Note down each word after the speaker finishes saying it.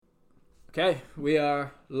Okay, we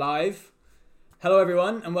are live. Hello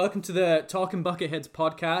everyone and welcome to the Talking Bucketheads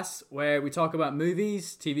podcast, where we talk about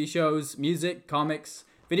movies, TV shows, music, comics,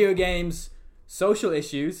 video games, social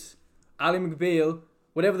issues, Ally McBeal,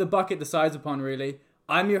 whatever the bucket decides upon really.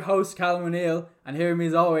 I'm your host Callum O'Neill, and here with me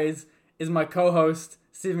as always is my co-host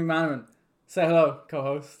Stephen McManaman. Say hello,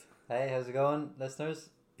 co-host. Hey, how's it going,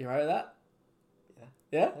 listeners? You alright with that?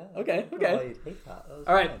 Yeah. Yeah? Okay. Oh, you'd hate that.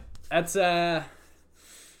 Alright,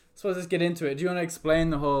 let's get into it. Do you want to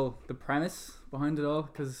explain the premise behind it all?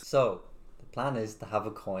 So, the plan is to have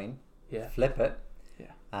a coin, flip it,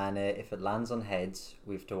 and if it lands on heads,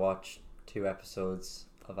 we have to watch 2 episodes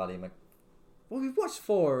of Ally McBeal. Well, we've watched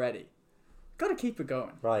 4 already. Gotta keep it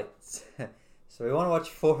going. Right. So we want to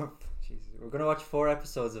watch 4. We're going to watch 4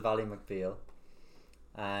 episodes of Ally McBeal.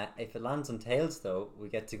 If it lands on tails, though, we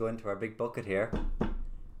get to go into our big bucket here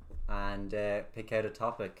and pick out a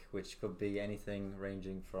topic, which could be anything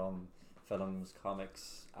ranging from films,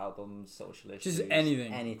 comics, albums, social issues. Just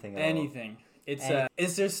anything. Anything at Anything. It's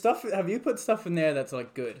is there stuff? Have you put stuff in there that's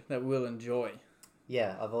like good that we'll enjoy?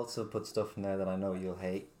 Yeah, I've also put stuff in there that I know you'll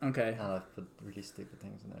hate. Okay. And I've put really stupid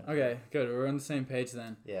things in there. Okay, good. We're on the same page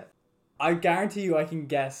then. Yeah. I guarantee you I can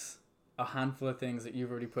guess a handful of things that you've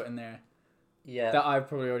already put in there. Yeah. That I've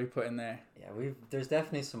probably already put in there. Yeah, there's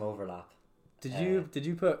definitely some overlap. Did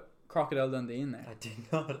you put Crocodile Dundee in there? I did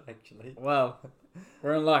not, actually. Well,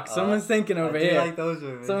 we're in luck. Someone's thinking over here. I like those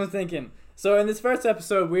movies. Someone's thinking. So in this first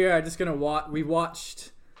episode, we are just gonna we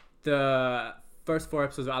watched the first 4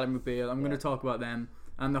 episodes of Ally McBeal. I'm gonna talk about them,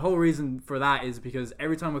 and the whole reason for that is because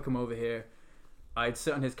every time I come over here, I'd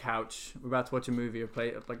sit on his couch. We're about to watch a movie or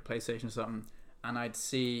play like PlayStation or something, and I'd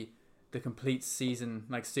see the complete season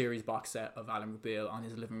series box set of Ally McBeal on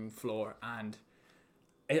his living room floor, and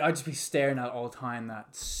I'd just be staring at it all the time. That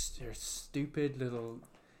stupid little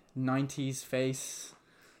 90s face.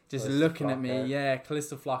 Just Calista looking at me, Flockhart. yeah,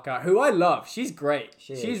 Calista Flockhart, who I love. She's great.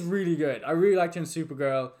 She's really good. I really liked her in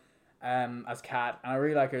Supergirl as Kat, and I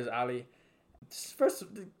really like her as Ally. First,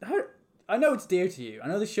 I know it's dear to you. I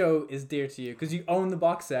know the show is dear to you because you own the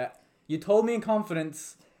box set. You told me in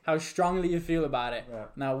confidence how strongly you feel about it. Yeah.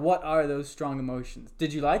 Now, what are those strong emotions?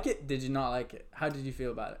 Did you like it? Did you not like it? How did you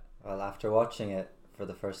feel about it? Well, after watching it for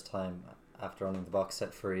the first time, after owning the box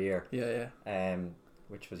set for a year,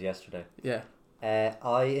 which was yesterday,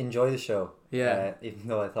 I enjoy the show. Yeah. Even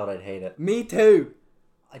though I thought I'd hate it. Me too.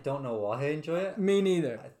 I don't know why I enjoy it. Me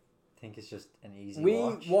neither. I think it's just an easy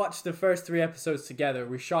watch. We watched the first 3 episodes together.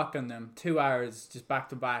 We shotgunned them 2 hours just back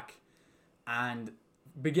to back, and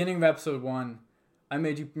beginning of episode 1, I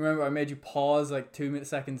made you pause 2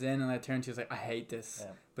 seconds in, and I turned to you, I was like, I hate this.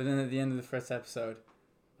 Yeah. But then at the end of the first episode,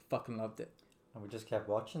 I fucking loved it. And we just kept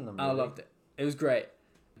watching them. I really. loved it. It was great.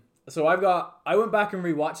 So I went back and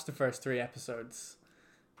rewatched the first 3 episodes.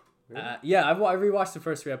 Really? I rewatched the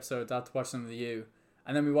first 3 episodes. I had to watch them with you,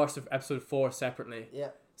 and then we watched episode 4 separately.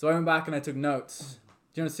 Yeah. So I went back and I took notes.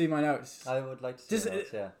 Do you want to see my notes? I would like to see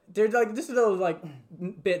notes, yeah. They're just little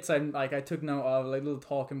bits I took note of, little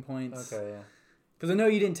talking points. Okay, yeah. Because I know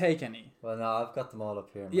you didn't take any. Well, no, I've got them all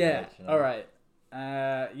up here. In my Yeah. page, All right.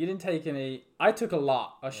 You didn't take any. I took a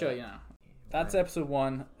lot. I'll show you now. That's episode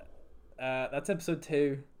 1. That's episode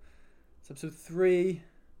 2. It's episode 3.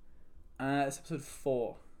 It's episode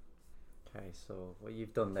 4. Okay, so what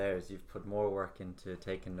you've done there is you've put more work into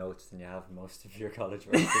taking notes than you have in most of your college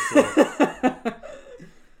work this year.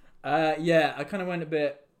 I kind of went a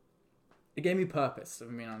bit. It gave me purpose, if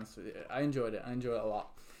I'm being honest with you. I enjoyed it. A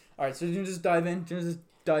lot. All right, so do you just dive in? Do you just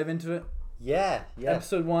dive into it? Yeah.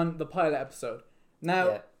 Episode 1, the pilot episode.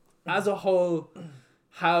 Now, as a whole,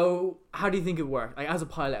 how do you think it worked? As a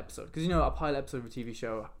pilot episode, because a pilot episode of a TV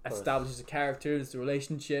show establishes the characters, the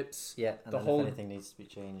relationships. Yeah, and if anything needs to be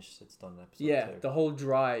changed, it's done in episode 2. The whole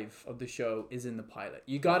drive of the show is in the pilot.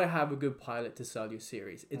 You gotta have a good pilot to sell your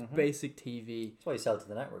series. It's basic TV. That's why you sell to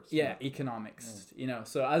the networks. Yeah, economics.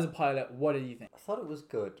 So as a pilot, what did you think? I thought it was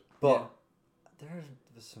good, but there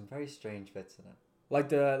was some very strange bits in it. Like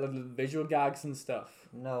the visual gags and stuff.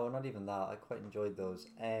 No, not even that. I quite enjoyed those.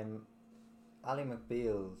 Ally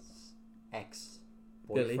McBeal's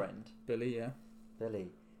ex-boyfriend, Billy,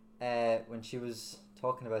 Billy, when she was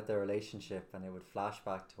talking about their relationship, and it would flash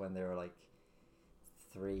back to when they were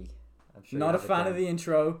 3. I'm sure. Not a fan of the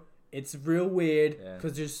intro. It's real weird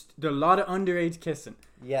because there's a lot of underage kissing.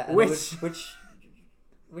 Yeah, and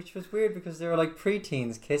which was weird because they were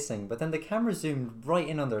preteens kissing, but then the camera zoomed right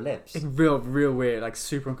in on their lips. It's real weird,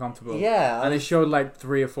 super uncomfortable. Yeah, and they showed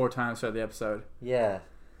 3 or 4 times throughout the episode. Yeah,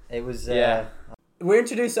 it was. We're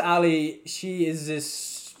introduced to Ally. She is this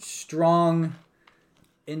strong,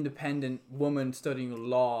 independent woman studying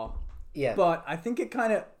law. Yeah. But I think it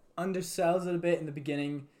kind of undersells it a bit in the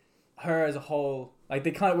beginning. Her as a whole, like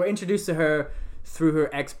they kind of were introduced to her through her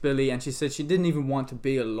ex Billy, and she said she didn't even want to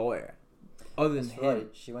be a lawyer, other than That's him. right.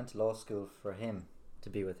 She went to law school for him, to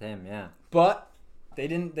be with him. Yeah. But they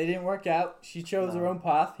didn't work out. She chose her No. own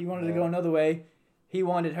path. He wanted to go Yeah. another way. He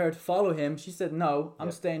wanted her to follow him. She said no. I'm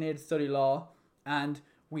Yep. staying here to study law. And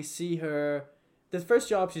we see her. The first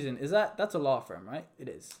job she's in that's a law firm, right? It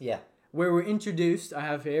is. Yeah. Where we're introduced.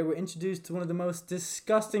 We're introduced to one of the most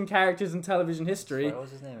disgusting characters in television history, What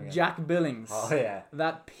was his name again? Jack Billings. Oh yeah.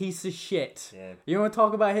 That piece of shit. Yeah. You want to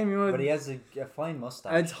talk about him? But he has a fine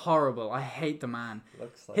mustache. It's horrible. I hate the man.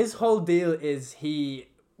 Looks like His whole deal is he's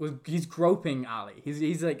groping Ali.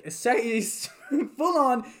 He's like he's full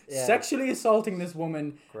on sexually assaulting this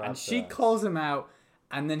woman, Grab and she her ass. calls him out,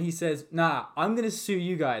 and then he says, "Nah, I'm gonna sue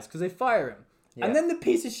you guys," because they fire him. Yeah. And then the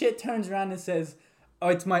piece of shit turns around and says, "Oh,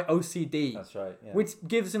 it's my OCD," That's right. Yeah. which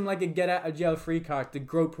gives him like a get out of jail free card to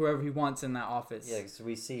grope whoever he wants in that office. Yeah, because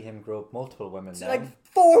we see him grope multiple women. It's Then. like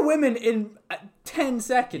 4 women in 10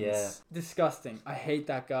 seconds. Yeah. Disgusting. I hate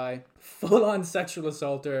that guy. Full on sexual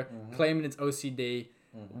assaulter, claiming it's OCD.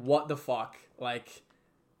 What the fuck? Like,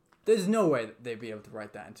 there's no way that they'd be able to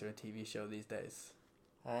write that into a TV show these days.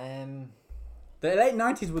 The late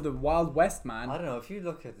 90s were the Wild West, man. I don't know. If you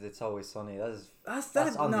look at It's Always Sunny, That's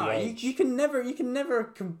that's on no, the you, edge. you can never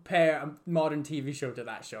compare a modern TV show to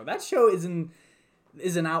that show. That show is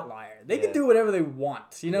an outlier. They can Yeah. do whatever they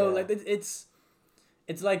want. You know, Yeah. like it's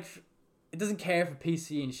like it doesn't care for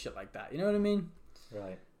PC and shit like that. You know what I mean?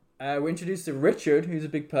 right. We're introduced to Richard, who's a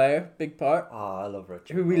big player, big part, Oh, I love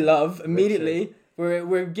Richard. who we man. love immediately.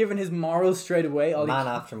 We're given his morals straight away. All Man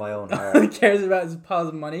after my own all he heart. cares about is piles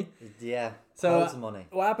of money. Yeah. So, Piles of money.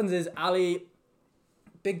 What happens is Ali,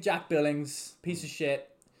 big Jack Billings, piece of shit,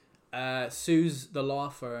 sues the law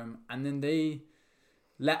firm, and then they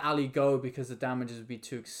let Ali go because the damages would be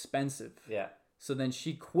too expensive. Yeah. So then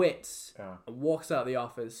she quits, Yeah. walks out of the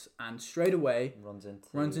office, and straight away Runs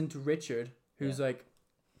into Richard, who's like,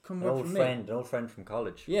 "Come an work old for friend, me." an old friend from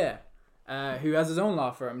college. Yeah. Who has his own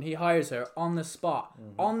law firm, and he hires her on the spot.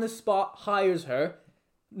 On the spot, hires her.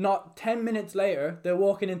 Not 10 minutes later, they're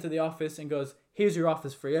walking into the office and goes, "Here's your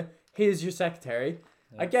office for you. Here's your secretary."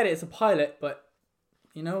 I get it, it's a pilot, but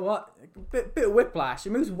you know what? A bit of whiplash.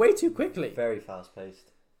 It moves way too quickly. Very fast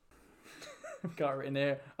paced. I've got it written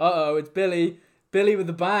here. Uh-oh, it's Billy. Billy with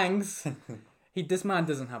the bangs. This man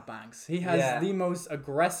doesn't have bangs. He has Yeah. the most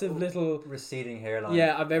aggressive little... Receding hairline.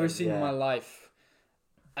 Yeah, I've ever seen in yeah. my life.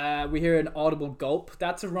 We hear an audible gulp.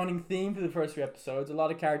 That's a running theme for the first 3 episodes. A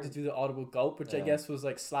lot of characters do the audible gulp, which I Yeah. guess was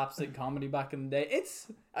like slapstick comedy back in the day. It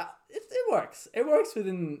works. It works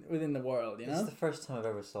within the world, you This is know. the first time I've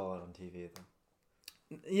ever saw it on TV, though.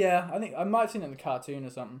 Yeah, I think I might have seen it in a cartoon or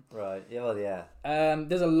something. Right. Yeah. Well, yeah.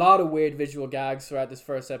 There's a lot of weird visual gags throughout this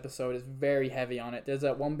first episode. It's very heavy on it. There's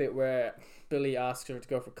that one bit where Billy asks her to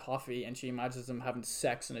go for coffee, and she imagines them having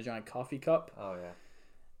sex in a giant coffee cup. Oh yeah.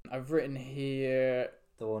 I've written here.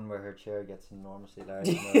 The one where her chair gets enormously large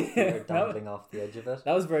Yeah. and her feet are dangling off the edge of it.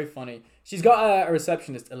 That was very funny. She's got a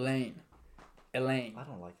receptionist, Elaine. I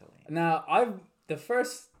don't like Elaine. Now, the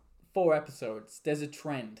first 4 episodes, there's a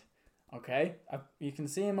trend, okay? You can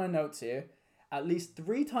see in my notes here, at least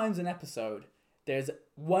 3 times an episode, there's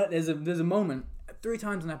a moment, 3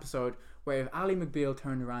 times an episode, where if Ally McBeal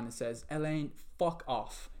turned around and says, "Elaine, fuck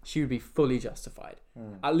off," she would be fully justified.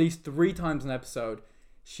 At least 3 times an episode,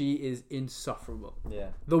 she is insufferable.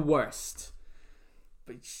 Yeah. The worst.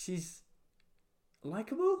 But she's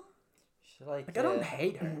likable? She like Like, I don't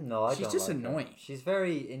hate her. No, I She's don't just like her. annoying. She's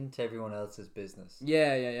very into everyone else's business.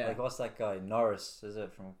 Yeah. Like, what's that guy? Norris, is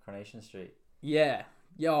it, from Coronation Street? Yeah,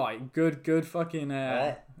 good fucking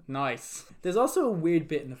Right. nice. There's also a weird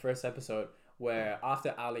bit in the first episode where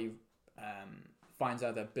after Ali finds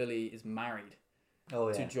out that Billy is married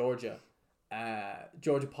Oh, to yeah. Georgia,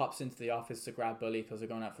 Georgia pops into the office to grab Billy because they're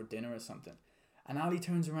going out for dinner or something, and Ali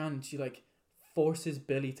turns around and she like forces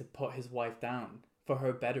Billy to put his wife down for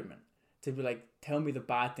her betterment, to be like, "Tell me the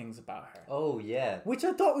bad things about her." Oh, yeah. Which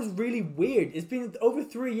I thought was really weird. It's been over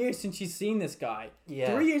 3 years since she's seen this guy.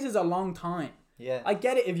 Yeah. 3 years is a long time. Yeah. I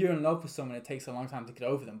get it if you're in love with someone, it takes a long time to get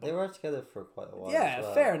over them. But They were together for quite a while. yeah, as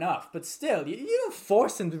well. fair enough. But still, you don't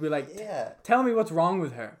force them to be like, Yeah. "Tell me what's wrong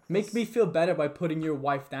with her. Make me feel better by putting your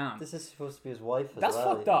wife down." This is supposed to be his wife as That's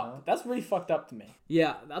well. fucked you up. know? That's really fucked up to me.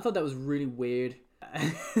 Yeah, I thought that was really weird.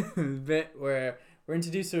 The bit where we're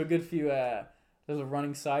introduced to a good few little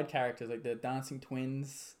running side characters, like the dancing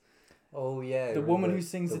twins, Oh, yeah. the woman who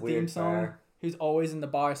sings the theme weird song, bar. who's always in the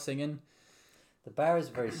bar singing. The bar is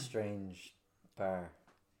a very strange bar.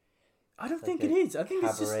 I don't It's think like it a is. I think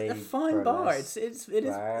it's just a cabaret fine bar. burlesque It is.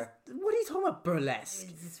 bar. What are you talking about, burlesque?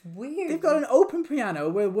 It's weird. They've got an open piano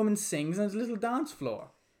where a woman sings and there's a little dance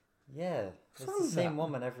floor. Yeah, What's it's wrong the with same that?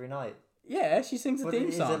 woman every night. Yeah, she sings a But theme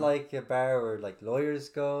is song. it like a bar where like lawyers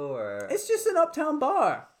go, or It's just an uptown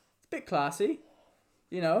bar. It's a bit classy,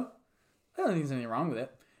 you know. I don't think there's anything wrong with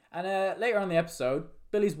it. And later on in the episode,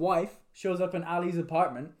 Billy's wife shows up in Ali's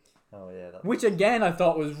apartment, oh yeah, which again I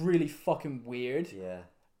thought was really fucking weird. yeah,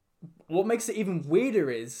 What makes it even weirder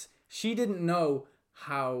is she didn't know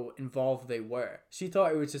how involved they were. She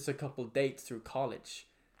thought it was just a couple dates through college,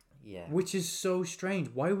 yeah. which is so strange.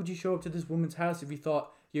 Why would you show up to this woman's house if you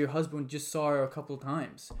thought your husband just saw her a couple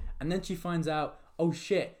times? And then she finds out, oh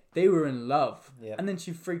shit, they were in love. Yeah. And then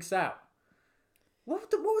she freaks out. What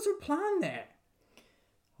was her plan there?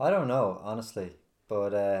 I don't know, honestly,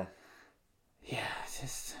 but Yeah, it's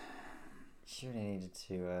just... she really needed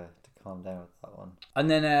to calm down with that one. And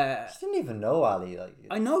then She didn't even know Ali. Like,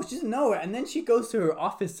 I know, she doesn't know her. And then she goes to her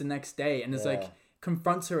office the next day and is Yeah. like,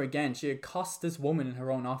 confronts her again. She accosts this woman in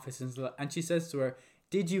her own office and she says to her,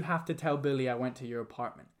 did you have to tell Billy I went to your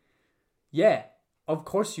apartment? Yeah, of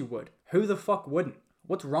course you would. Who the fuck wouldn't?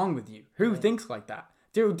 What's wrong with you? Who thinks like that?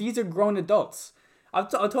 Dude, these are grown adults.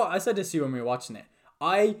 I said this to you when we were watching it.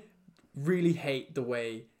 I really hate the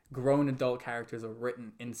way grown adult characters are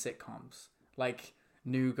written in sitcoms. Like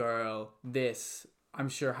New Girl, this, I'm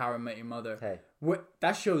sure How I Met Your Mother. hey,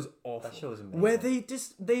 That show's awful. that show's amazing. Where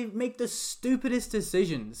they make the stupidest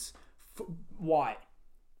decisions. Why?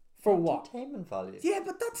 For what? Entertainment value. Yeah,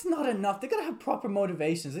 but that's not enough. They gotta have proper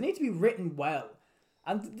motivations. They need to be written well.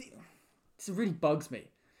 And this really bugs me.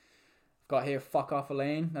 I've got here, fuck off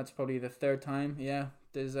Elaine. That's probably the third time. Yeah,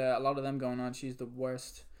 there's a lot of them going on. She's the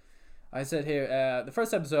worst. I said here, the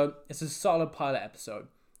first episode, it's a solid pilot episode.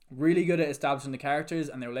 Really good at establishing the characters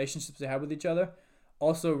and the relationships they have with each other.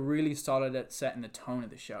 Also really solid at setting the tone of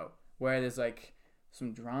the show. Where there's like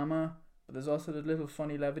some drama, but there's also the little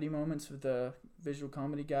funny levity moments with the visual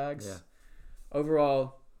comedy gags. Yeah.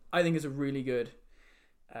 Overall, I think it's a really good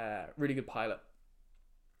pilot.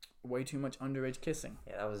 Way too much underage kissing.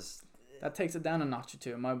 Yeah, That takes it down a notch or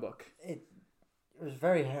two in my book. it was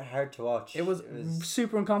very hard to watch. It was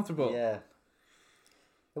super uncomfortable. Yeah.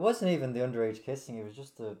 It wasn't even the underage kissing. It was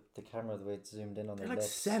just the camera, the way it zoomed in on They're their like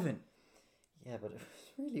lips. 7. Yeah, but it was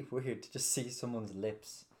really weird to just see someone's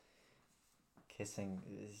lips kissing.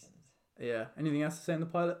 Yeah. Anything else to say in the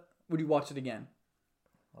pilot? Would you watch it again?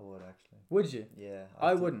 I would actually. Would you? Yeah.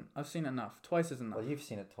 I wouldn't. I've seen it enough. Twice is enough. Well, you've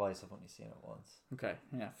seen it twice. I've only seen it once. Okay.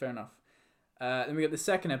 Yeah. Fair enough. Then we got the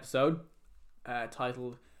second episode,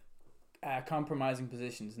 titled "Compromising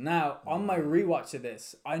Positions." Now, on my rewatch of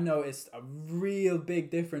this, I noticed a real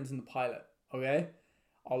big difference in the pilot. Okay,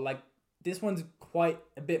 this one's quite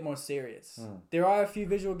a bit more serious. There are a few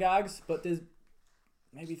visual gags, but there's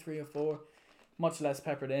maybe 3 or 4, much less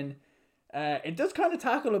peppered in. It does kind of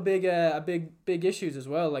tackle a big issues as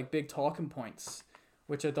well, like big talking points,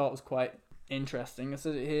 which I thought was quite interesting. It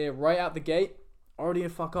says it here right out the gate, already a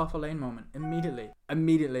fuck off Elaine moment. Immediately,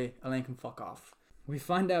 Elaine can fuck off. We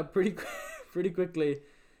find out pretty quickly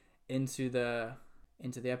into the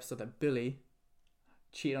episode that Billy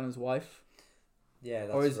cheated on his wife. Yeah,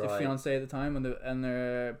 that's or his right. fiance at the time on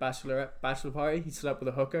their bachelor party. He slept with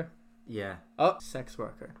a hooker. Yeah. Oh, sex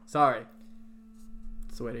worker. Sorry.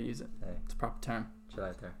 That's the way to use it. Hey, It's a proper term. chill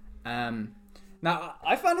out there. Now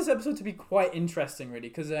I found this episode to be quite interesting, really,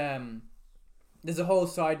 because there's a whole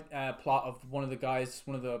side plot of one of the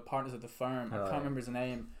partners of the firm. I can't remember his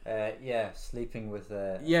name. Yeah, sleeping with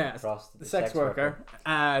the sex worker.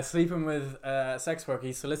 Sleeping with a sex worker.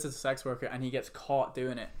 He solicits a sex worker and he gets caught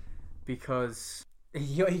doing it because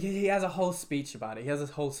he has a whole speech about it. He has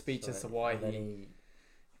this whole speech as to why he.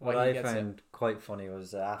 What I found quite funny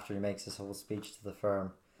was after he makes this whole speech to the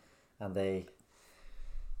firm, and they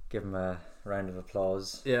give him a round of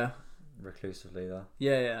applause. Yeah. Reclusively though.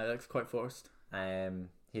 Yeah, that's quite forced.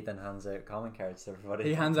 He then hands out comment cards to everybody.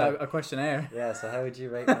 He hands out a questionnaire. Yeah, so how would you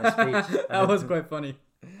rate my speech? That was quite funny.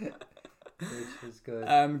 Which was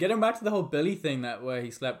good. Getting back to the whole Billy thing where he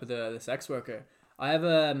slept with the sex worker. I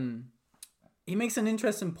have he makes an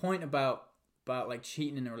interesting point about like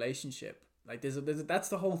cheating in a relationship. Like that's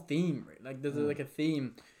the whole theme. Right? Like there's like a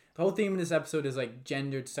theme. The whole theme in this episode is like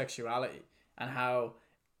gendered sexuality and how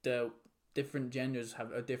the different genders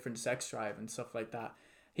have a different sex drive and stuff like that.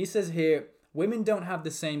 He says here, women don't have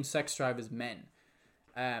the same sex drive as men.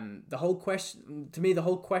 The whole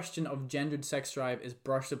question of gendered sex drive is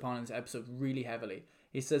brushed upon in this episode really heavily.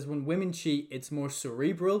 He says when women cheat, it's more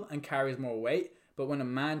cerebral and carries more weight, but when a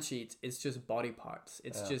man cheats, it's just body parts.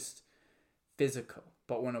 It's just physical.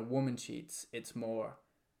 But when a woman cheats, it's more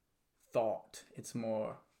thought. It's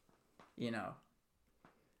more, you know.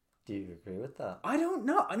 Do you agree with that? I don't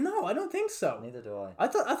know. No, I don't think so. Neither do I. I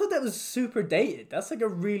thought that was super dated. That's like a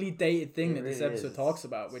really dated thing that It this really episode is. talks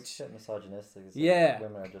about. It's Which a bit misogynistic. It's Yeah. like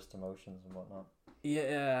women are just emotions and whatnot.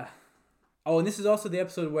 yeah. Oh, and this is also the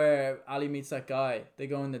episode where Ali meets that guy. They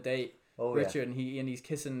go on the date, Oh Richard, and he's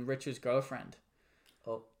kissing Richard's girlfriend.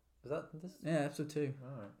 yeah. Oh, is that this? Yeah, episode 2.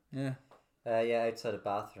 Alright. Yeah. Yeah, outside a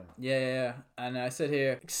bathroom. Yeah. And I said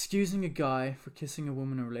here, excusing a guy for kissing a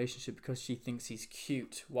woman in a relationship because she thinks he's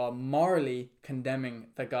cute, while morally condemning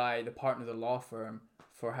the guy, the partner of the law firm,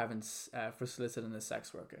 for having for soliciting a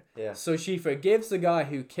sex worker. Yeah. So she forgives the guy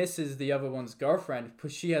who kisses the other one's girlfriend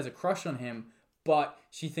because she has a crush on him, but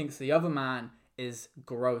she thinks the other man is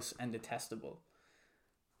gross and detestable.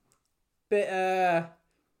 But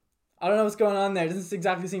I don't know what's going on there. It doesn't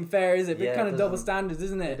exactly seem fair, is it? Bit Yeah, kind it of double doesn't- standards,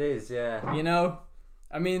 isn't It is, yeah. You know?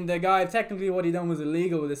 I mean, the guy, technically what he done was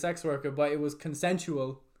illegal with a sex worker, but it was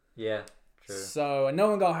consensual. Yeah, true. So, and no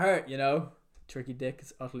one got hurt, you know? Tricky Dick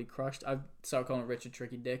is utterly crushed. I start calling Richard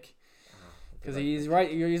Tricky Dick. Because he's a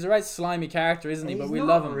right slimy character, isn't he? And But he's we not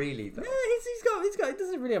love him. really, though. Yeah, he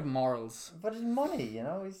doesn't really have morals. But his money, you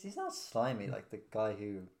know, he's not slimy like the guy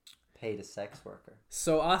who paid a sex worker.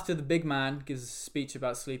 So after the big man gives a speech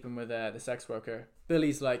about sleeping with the sex worker,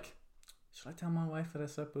 Billy's like, should I tell my wife that I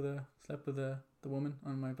slept with the woman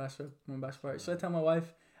on my bachelor party? Should I tell my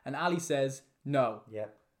wife? And Ali says, no. Yeah.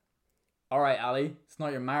 All right, Ali, it's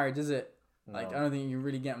not your marriage, is it? No. Like, I don't think you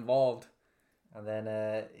really get involved. And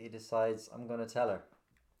then he decides, I'm going to tell her.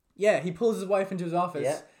 Yeah, he pulls his wife into his office,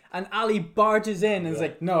 Yeah. and Ali barges in and is Yeah.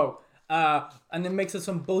 like, no. And then makes up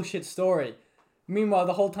some bullshit story. Meanwhile,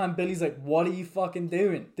 the whole time, Billy's like, what are you fucking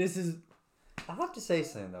doing? This is... I have to say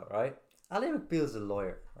something, though, right? Ally McBeal's a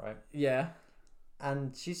lawyer, right? Yeah.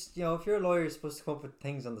 And she's, you know, if you're a lawyer, you're supposed to come up with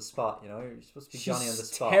things on the spot, you know? You're supposed to be Johnny on the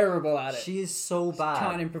She's spot. terrible at it. She is so bad.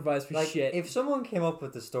 Can't improvise for Like, shit. if someone came up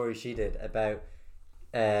with the story she did about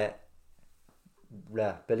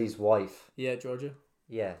Billy's wife, Yeah, Georgia.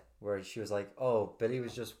 yeah, where she was like, oh, Billy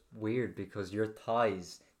was just weird because your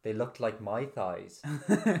thighs, they looked like my thighs.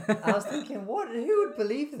 I was thinking, what? Who would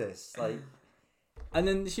believe this? Like, And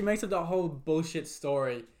then she makes up that whole bullshit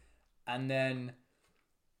story, and then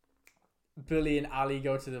Billy and Ali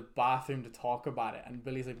go to the bathroom to talk about it, and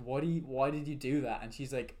Billy's like, why did you do that? And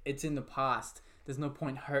she's like, it's in the past. There's no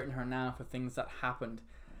point hurting her now for things that happened.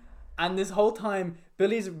 And this whole time,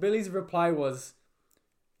 Billy's reply was,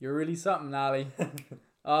 you're really something, Ali.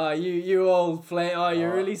 You old flay. Oh,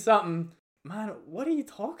 you're really something. Man, what are you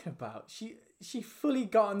talking about? She fully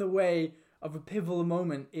got in the way of a pivotal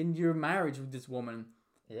moment in your marriage with this woman.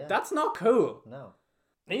 yeah. That's not cool. No.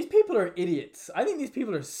 These people are idiots. I think these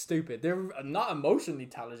people are stupid. They're not emotionally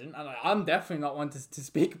intelligent, and I'm definitely not one to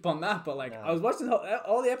speak upon that. But like, No. I was watching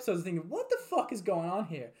all the episodes, thinking, what the fuck is going on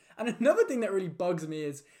here? And another thing that really bugs me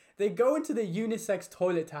is they go into the unisex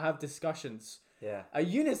toilet to have discussions. Yeah. A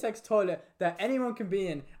unisex toilet that anyone can be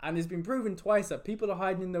in, and it's been proven twice that people are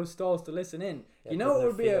hiding in those stalls to listen in. Yeah, You know what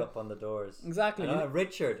would be up on the doors. exactly. I know,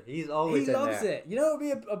 Richard, he's always He in loves there. it. You know what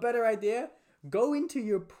would be a better idea? Go into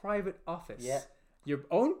your private office. Yeah. Your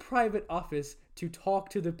own private office to talk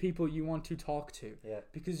to the people you want to talk to. Yeah.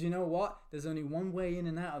 Because you know what? There's only one way in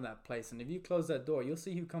and out of that place, and if you close that door, you'll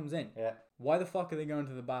see who comes in. Yeah. Why the fuck are they going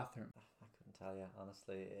to the bathroom? I couldn't tell you,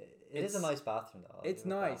 honestly. It is a nice bathroom, though. I'll It's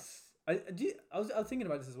give it that. nice. I was thinking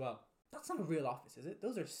about this as well. That's not a real office, is it?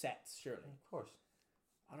 Those are sets, surely. Of course.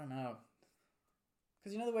 I don't know.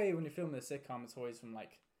 Because you know the way when you're filming a sitcom, it's always from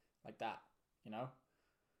like that, you know?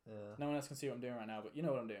 Yeah. No one else can see what I'm doing right now, but you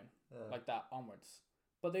know what I'm doing. Yeah. Like that onwards.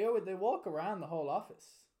 But they walk around the whole office.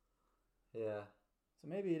 Yeah. So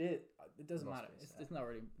maybe it is. It doesn't Must matter. be, It's, yeah. it's not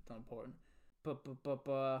really that important. But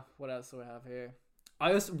what else do I have here?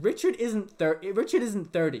 Richard isn't 30. Richard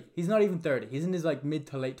isn't 30. He's not even 30. He's in his like mid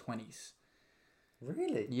to late 20s.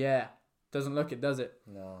 Really? Yeah. Doesn't look it, does it?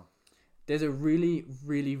 No. There's a really,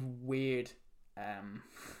 really weird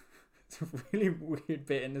it's a really weird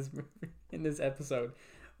bit in this movie, in this episode,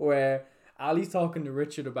 where Ali's talking to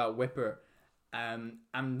Richard about Whipper, and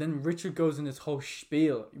then Richard goes in this whole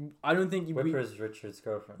spiel. I don't think Whipper's Richard's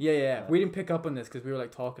girlfriend. Yeah. We didn't pick up on this because we were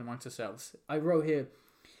like talking amongst ourselves. I wrote here,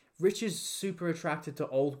 Richard's super attracted to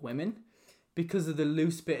old women because of the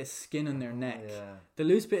loose bit of skin on their neck. Yeah. The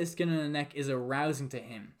loose bit of skin on the neck is arousing to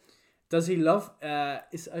him. Does he love? I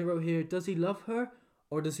wrote here, does he love her,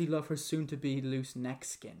 or does he love her soon to be loose neck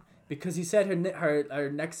skin? Because he said her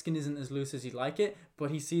neck skin isn't as loose as he'd like it, but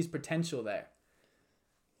he sees potential there.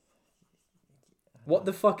 What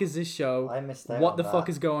the fuck is this show? I missed out. What on the that. fuck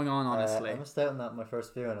is going on, honestly? I missed out on that in my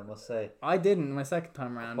first viewing, I must say. I didn't my second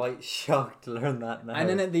time around. Quite shocked to learn that now. And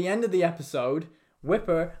then at the end of the episode,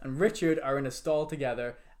 Whipper and Richard are in a stall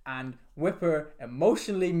together, and Whipper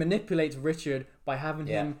emotionally manipulates Richard by having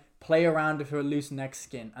him play around with her loose neck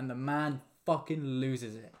skin, and the man fucking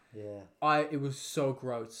loses it. Yeah. It was so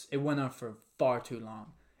gross. It went on for far too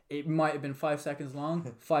long. It might have been 5 seconds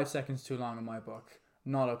long. 5 seconds too long in my book.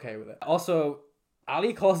 Not okay with it. Also,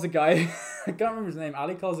 Ali calls the guy, I can't remember his name.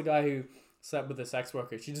 Ali calls the guy who slept with the sex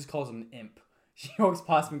worker. She just calls him an imp. She walks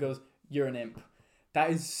past him and goes, "You're an imp." That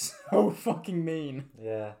is so fucking mean.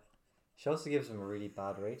 Yeah. She also gives him a really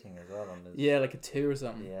bad rating as well on this. Yeah, like a 2 or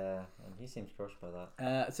something. Yeah, and he seems crushed by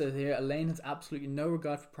that. It says here, Elaine has absolutely no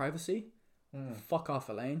regard for privacy. Fuck off,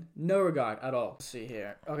 Elaine. No regard at all. Let's see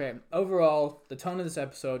here. Okay, overall, the tone of this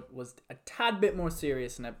episode was a tad bit more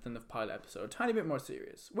serious than the pilot episode. A tiny bit more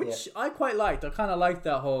serious, which I quite liked. I kind of liked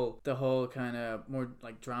the whole kind of more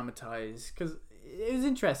like dramatized, because it was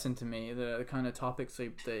interesting to me, the kind of topics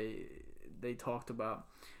they talked about.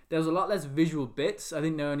 There was a lot less visual bits. I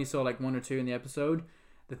think they only saw like 1 or 2 in the episode.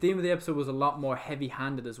 The theme of the episode was a lot more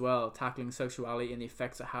heavy-handed as well, tackling sexuality and the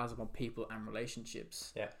effects it has upon people and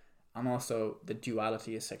relationships. Yeah. And also the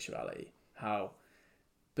duality of sexuality. How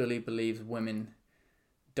Billy believes women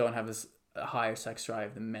don't have a higher sex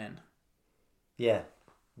drive than men. Yeah,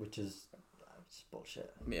 which is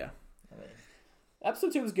bullshit. Yeah. I mean,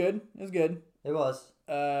 episode 2 was good. It was good. it was.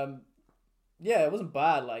 Yeah, it wasn't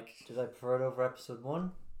bad. Like, Did I prefer it over episode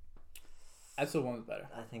 1? episode 1 was better.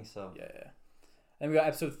 I think so. Yeah. Then we got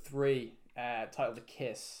episode 3, titled "The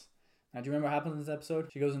Kiss." Now, do you remember what happens in this episode?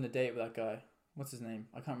 She goes on a date with that guy. What's his name?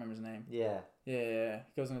 I can't remember his name. Yeah. Yeah.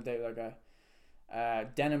 He goes on a date with that guy.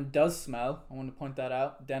 Denim does smell. I want to point that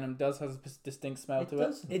out. Denim does have a distinct smell to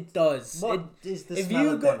it. It does. What is the If smell you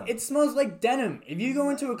of go, denim? it smells like denim. If you go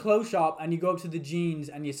into a clothes shop and you go up to the jeans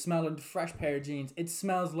and you smell a fresh pair of jeans, it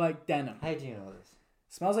smells like denim. How do you know this?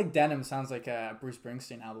 Smells like denim sounds like a Bruce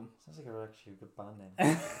Springsteen album. Sounds like actually a good band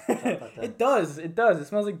name. It does. It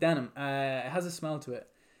smells like denim. It has a smell to it.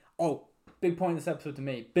 Oh, big point in this episode to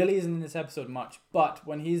me. Billy isn't in this episode much, but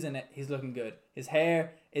when he's in it, he's looking good. His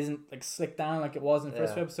hair isn't like slicked down like it was in the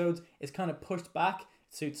first few episodes. It's kind of pushed back.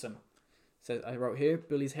 It suits him. So I wrote here,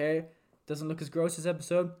 Billy's hair doesn't look as gross this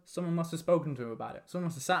episode. Someone must have spoken to him about it. Someone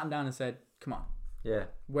must have sat him down and said, "Come on, Yeah.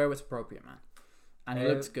 wear what's appropriate, man." And he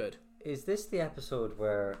looks good. Is this the episode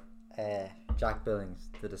where Jack Billings,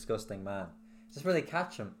 the disgusting man, is this where they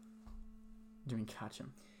catch him? Do you mean catch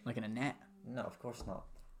him? Like in a net? No, of course not.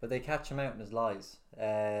 But they catch him out in his lies.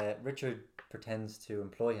 Richard pretends to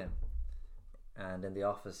employ him, and in the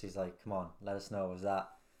office he's like, "Come on, let us know. Was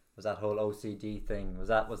that whole OCD thing? Was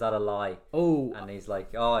that a lie?" Oh. And he's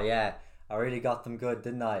like, "Oh yeah, I really got them good,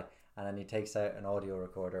 didn't I?" And then he takes out an audio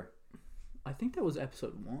recorder. I think that was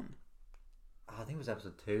episode 1. I think it was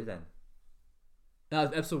episode 2 then. No,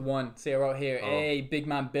 it's episode 1. See, I wrote here, "Hey, big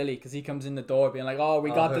man Billy," because he comes in the door being like, "Oh, we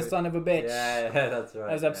got this son of a bitch." Yeah, that's right.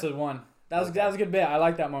 That was episode 1. That was a good bit. I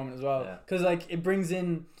like that moment as well, because like it brings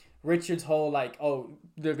in Richard's whole like, "Oh,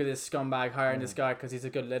 look at this scumbag hiring this guy because he's a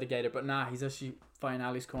good litigator," but nah, he's actually fighting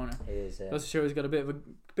Ali's corner. He is. Yeah. That's sure he's got a bit of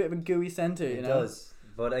a gooey centre. He You know, does.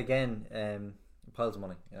 But again, piles of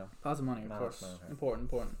money. You know. piles of money, of course. Money.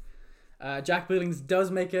 Important. Jack Billings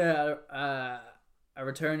does make a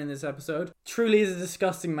return in this episode. Truly is a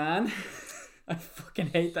disgusting man. I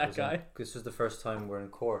fucking hate that guy. This was the first time we're in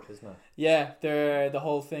court, isn't it? Yeah, the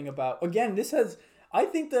whole thing about again. This has, I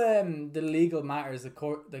think the legal matters, the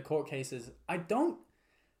court cases. I don't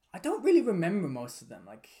really remember most of them.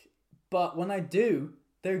 Like, but when I do,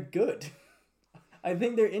 they're good. I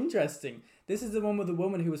think they're interesting. This is the one with the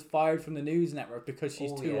woman who was fired from the news network because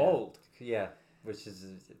she's too old. Yeah, which is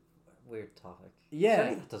a weird topic. Yeah,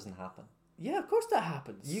 Surely that doesn't happen. Yeah, of course that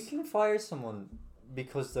happens. You can fire someone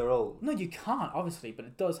because they're old. No, you can't, obviously, but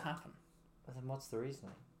it does happen. But then what's the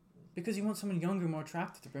reasoning? Because you want someone younger, more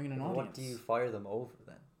attractive to bring in an audience. What do you fire them over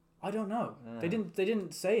then? I don't know. They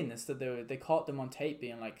didn't say in this that they caught them on tape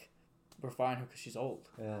being like, "We're firing her because she's old."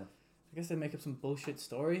 Yeah. I guess they make up some bullshit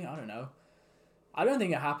story. I don't know. I don't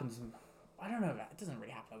think it happens. I don't know. It doesn't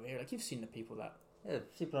really happen over here. Like, you've seen the people that. Yeah,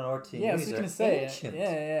 people on RTE. Yeah, I was just gonna say.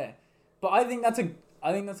 Yeah. But I think that's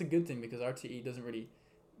a good thing because RTE doesn't really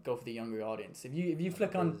go for the younger audience. If you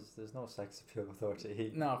flick on, there's no sex appeal with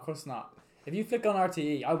RTE. No, of course not. If you flick on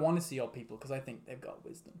RTE, I want to see old people because I think they've got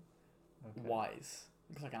wisdom, wise.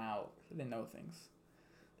 Looks like an owl. They know things.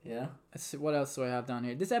 Yeah. Let's see, what else do I have down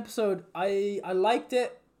here? This episode, I liked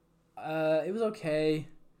it. It was okay.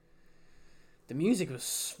 The music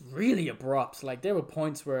was really abrupt. Like, there were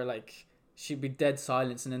points where like she'd be dead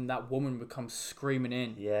silence, and then that woman would come screaming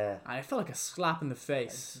in. Yeah. And I felt like a slap in the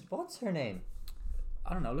face. What's her name?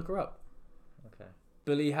 I don't know. Look her up. Okay.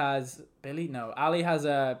 Ali has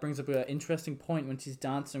brings up an interesting point when she's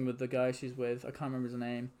dancing with the guy she's with. I can't remember his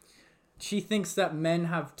name. She thinks that men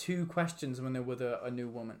have two questions when they're with a new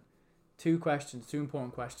woman. Two questions, two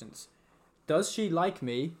important questions. Does she like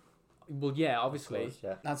me? Well, yeah, obviously. Of course,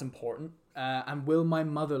 yeah. That's important. And will my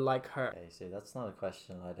mother like her? Okay, see, that's not a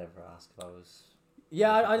question I'd ever ask if I was.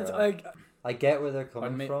 Yeah, I get where they're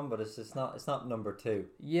coming from, but it's not number 2.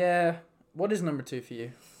 Yeah. What is number 2 for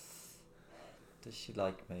you? Does she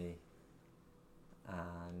like me?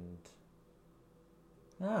 And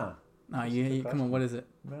No, that's a you good come on. question. What is it?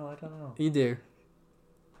 No, I don't know. You do.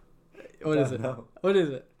 What is it? No. What is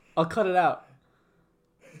it? I'll cut it out.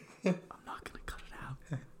 I'm not gonna cut it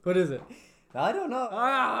out. What is it? I don't know.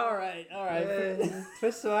 All right. Yeah,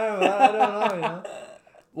 twist the arm. I don't know. You know.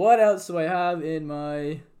 What else do I have in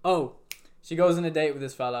my? Oh, she goes on a date with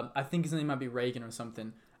this fella. I think his name might be Reagan or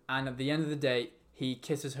something. And at the end of the date, he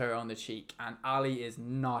kisses her on the cheek, and Ali is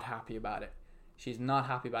not happy about it. She's not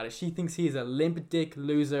happy about it. She thinks he's a limp dick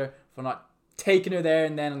loser for not taking her there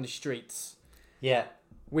and then on the streets. Yeah.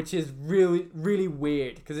 Which is really, really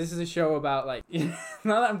weird, because this is a show about, like,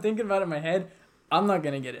 now that I'm thinking about it in my head, I'm not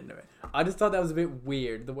going to get into it. I just thought that was a bit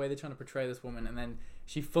weird, the way they're trying to portray this woman, and then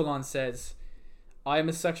she full on says, I am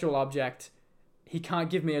a sexual object. He can't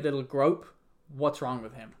give me a little grope. What's wrong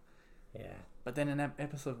with him? Yeah. But then in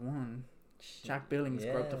episode 1, Jack Billings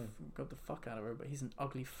Yeah. groped the fuck out of her, but he's an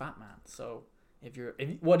ugly fat man. So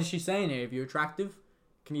what is she saying here? If you're attractive,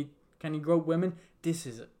 can you grope women? This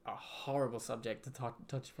is a horrible subject to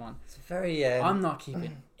touch upon. It's very. I'm not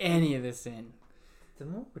keeping any of this in. The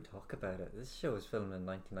more we talk about it, this show was filmed in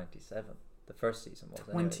 1997. The first season was.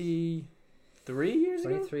 23 years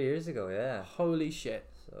ago. 23 years ago, yeah. Holy shit!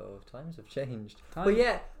 So times have changed. But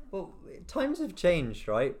yeah, times have changed,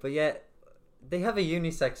 right? But yet they have a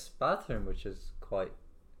unisex bathroom, which is quite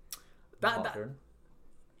modern.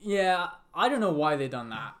 Yeah, I don't know why they done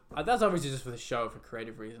that. That's obviously just for the show, for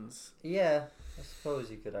creative reasons. Yeah, I suppose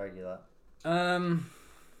you could argue that.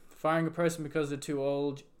 Firing a person because they're too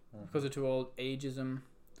old. Ageism.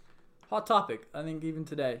 Hot topic. I think even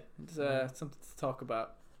today, it's something to talk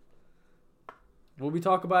about. Will we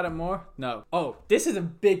talk about it more? No. Oh, this is a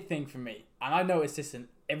big thing for me, and I notice this in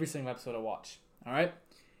every single episode I watch. All right.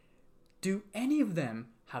 Do any of them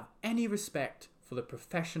have any respect for the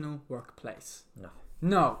professional workplace?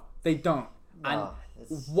 No, they don't. No, and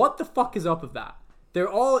what the fuck is up with that? They're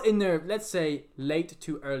all in their, let's say, late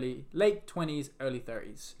 20s, early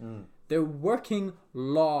 30s. They're working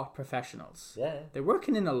law professionals. Yeah. They're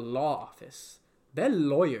working in a law office. They're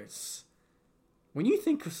lawyers. When you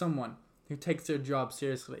think of someone who takes their job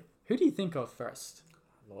seriously, who do you think of first?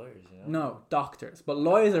 Lawyers, you know? No, doctors. But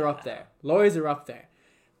lawyers are up there.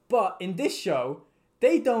 But in this show,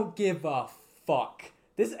 they don't give a fuck.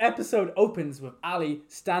 This episode opens with Ali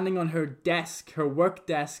standing on her desk, her work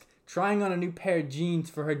desk, trying on a new pair of jeans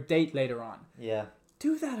for her date later on. Yeah.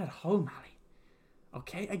 Do that at home, Ali.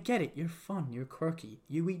 Okay, I get it. You're fun. You're quirky.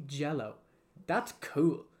 You eat Jell-O. That's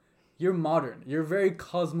cool. You're modern. You're a very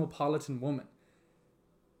cosmopolitan woman.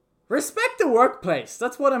 Respect the workplace.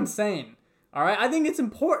 That's what I'm saying. All right? I think it's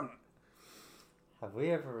important. Have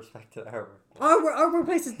we ever respected our workplace? Our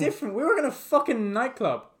workplace is different. We work in a fucking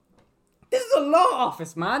nightclub. This is a law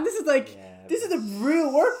office, man. This is this is a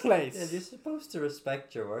real workplace. Yeah, you're supposed to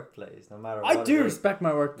respect your workplace, no matter I what. do respect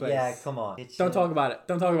my workplace. Yeah, come on. Don't talk about it.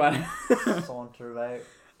 Saunter about.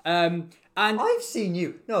 And I've seen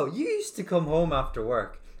you. No, you used to come home after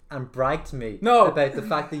work and brag to me No. about the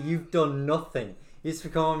fact that you've done nothing. You used to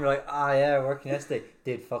come home and be like, yeah, working yesterday.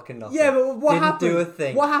 Did fucking nothing. Yeah, but what Didn't happened? do a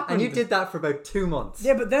thing. What happened? And you did that for about 2 months.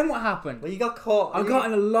 Yeah, but then what happened? Well, you got caught. I got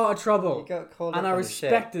in a lot of trouble. You got called and up I on the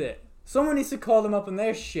shit. respected it. Someone needs to call them up on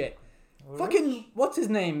their shit. Fucking, what's his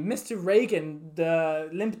name? Mr. Reagan, the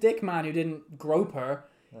limp dick man who didn't grope her.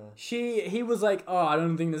 He was like, I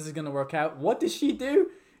don't think this is going to work out. What does she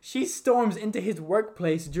do? She storms into his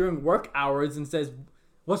workplace during work hours and says,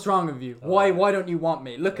 what's wrong with you? Why don't you want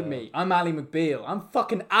me? Look at me. I'm Ally McBeal. I'm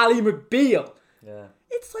fucking Ally McBeal. Yeah.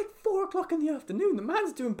 It's like 4 o'clock in the afternoon. The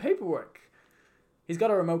man's doing paperwork. He's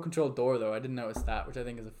got a remote control door though. I didn't notice that, which I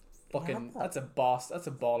think is a fucking, that's a boss. That's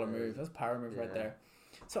a baller move. That's a power move right there.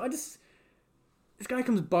 So this guy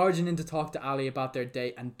comes barging in to talk to Ali about their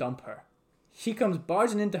date and dump her. She comes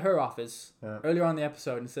barging into her office earlier on in the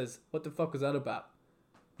episode and says, what the fuck was that about?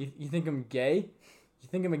 You think I'm gay? You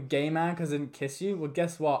think I'm a gay man because I didn't kiss you? Well,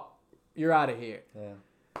 guess what? You're out of here.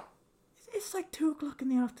 Yeah. It's like 2 o'clock in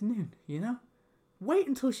the afternoon, you know? Wait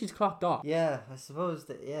until she's clocked off. Yeah, I suppose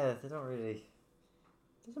that. Yeah, they don't really.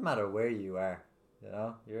 Doesn't matter where you are. You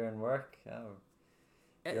know, you're in work. Oh,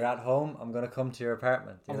 you're at home. I'm gonna come to your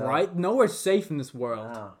apartment. You know? Right? Nowhere's safe in this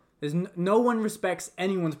world. No. There's no one respects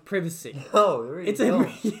anyone's privacy. No, you really It's don't. a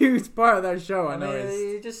huge part of that show. I know. mean,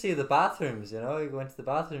 you just see the bathrooms. You know, you go into the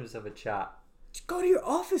bathrooms, have a chat. Just go to your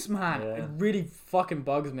office, man. Yeah. It really fucking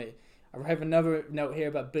bugs me. I have another note here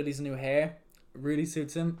about Billy's new hair. It really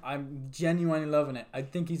suits him. I'm genuinely loving it. I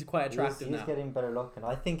think he's quite attractive He's now. getting better looking.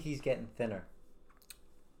 I think he's getting thinner.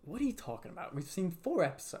 What are you talking about? We've seen 4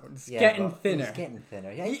 episodes. Yeah, Getting but thinner. He's getting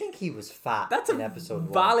thinner. Yeah, I think he was fat. That's in a episode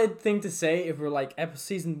 1. valid thing to say if we're like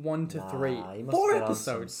season 1 to 3. He must 4 have been on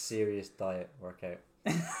some episodes. serious diet workout.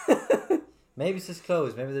 Maybe it's his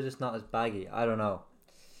clothes. Maybe they're just not as baggy. I don't know.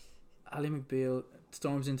 Ally McBeal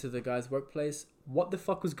storms into the guy's workplace. What the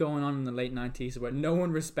fuck was going on in the late 90s where no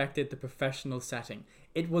one respected the professional setting?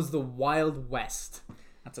 It was the Wild West.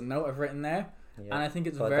 That's a note I've written there. Yeah. And I think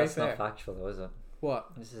it's But very that's fair. not factual, though, is it?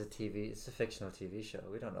 What? This is it's a fictional TV show.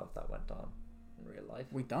 We don't know if that went on in real life.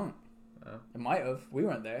 We don't. Oh. It might have. We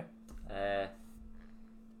weren't there.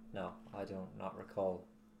 No, I do not recall.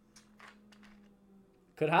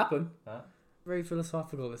 Could happen. Huh? Very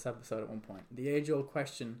philosophical, this episode at one point. The age-old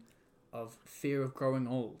question of fear of growing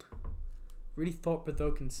old. Really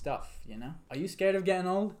thought-provoking stuff, you know? Are you scared of getting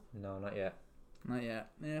old? No, not yet. Not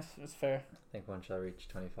yet. Yes, that's fair. I think once I reach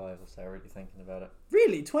 25, I'll start really thinking about it.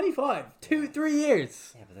 Really? 25? 3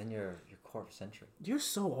 years? Yeah, but then you're quarter century. You're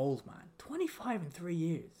so old, man. 25 in 3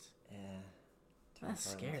 years. Yeah.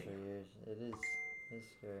 That's 25 in scary. 3 years. It is. It's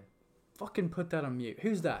scary. Fucking put that on mute.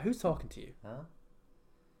 Who's that? Who's talking to you? Huh?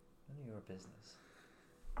 None of your business.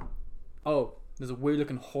 Oh, there's a weird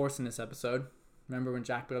looking horse in this episode. Remember when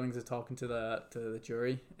Jack Billings is talking to the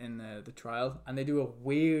jury in the trial, and they do a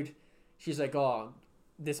weird. She's like, "Oh,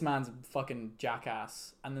 this man's a fucking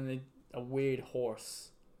jackass," and then a weird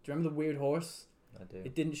horse. Do you remember the weird horse? I do.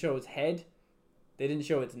 It didn't show its head, they didn't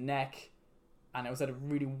show its neck, and it was at a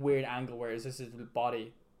really weird angle where it was just his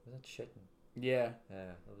body. Was that shitting? Yeah, Yeah,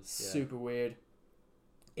 that was super weird.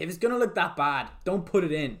 If it's gonna look that bad, don't put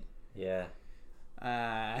it in. Yeah.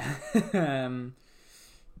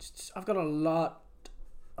 I've got a lot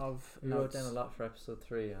of You wrote notes. down a lot for episode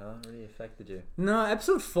 3, huh? Really affected you. No,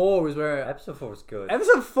 episode 4 was where. Episode 4 was good.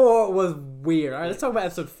 Episode 4 was weird. Alright, let's talk about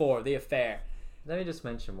episode 4, the affair. Let me just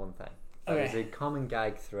mention one thing. That Okay. is a common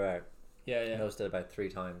gag throughout. Yeah, I yeah. noticed it about 3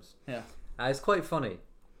 times. Yeah. It's quite funny.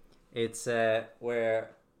 It's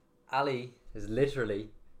where Ali has literally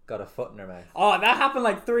got a foot in her mouth. Oh, that happened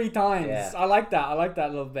like 3 times. Yeah. I like that. I like that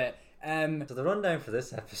a little bit. So the rundown for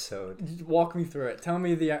this episode. Just walk me through it. Tell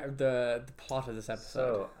me the plot of this episode.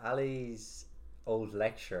 So Ali's old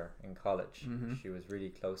lecturer in college, Mhm. she was really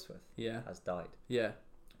close with, Yeah. has died. Yeah.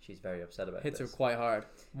 She's very upset about Hits her this. quite hard.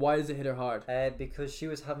 Why does it hit her hard? Because she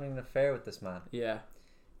was having an affair with this man, Yeah.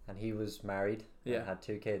 and he was married Yeah. and had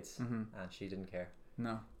 2 kids, Mhm. and she didn't care.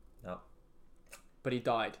 No. No. But he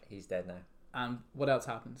died. He's dead now. And what else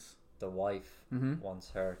happens? The wife Mhm. wants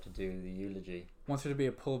her to do the eulogy Wants her to be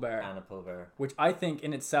a pallbearer. and a pallbearer. Which I think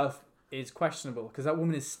in itself is questionable because that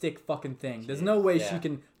woman is stick fucking thing. There's She no is, way yeah. she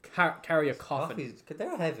can carry a coffin. Coffees,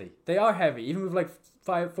 they're heavy. They are heavy, even with like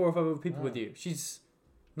 4 or 5 other people with Yeah. you. She's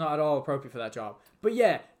not at all appropriate for that job. But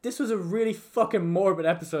yeah, this was a really fucking morbid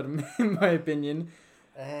episode in my opinion.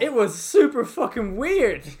 It was super fucking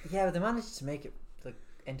weird. Yeah, but they managed to make it like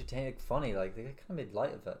entertaining, funny. Like they kind of made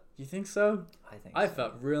light of it. You think so? I think. I so.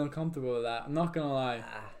 felt real uncomfortable with that. I'm not gonna lie.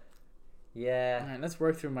 Yeah. Alright, let's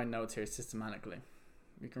work through my notes here systematically.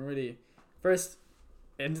 We can really first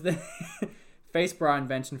into the face bra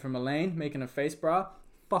invention from Elaine, making a face bra.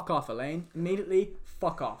 Fuck off, Elaine. Immediately,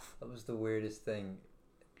 fuck off. That was the weirdest thing.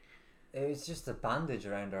 It was just a bandage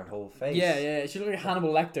around her whole face. Yeah, yeah. She looked like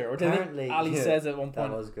Hannibal Lecter, or Apparently, Ali yeah, says at one That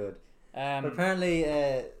point. was good. But Um, apparently,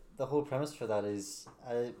 the whole premise for that is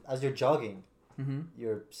as you're jogging, mhm.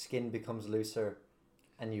 your skin becomes looser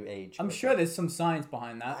and you age. I'm quicker. sure there's some science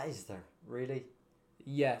behind that. Is there? Really?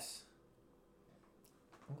 Yes.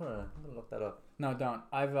 I'm gonna look that up. No, don't.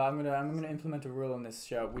 I'm gonna implement a rule on this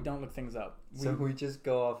show. We don't look things up. So we just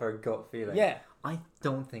go off our gut feeling. Yeah. I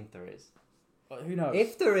don't think there is. But who knows?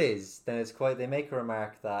 If there is, then it's quite. They make a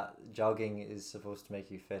remark that jogging is supposed to make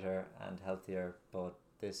you fitter and healthier, but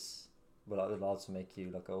this will also make you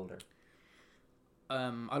look older. I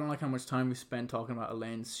don't like how much time we spend talking about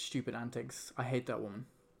Elaine's stupid antics. I hate that woman.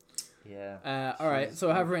 Yeah. All right, so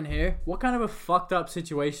I have her in here. What kind of a fucked up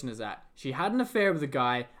situation is that? She had an affair with a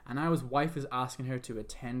guy, and now his wife is asking her to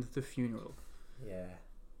attend the funeral. Yeah.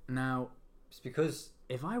 Now, It's because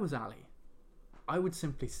if I was Ali, I would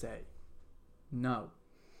simply say, no.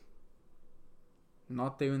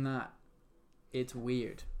 Not doing that. It's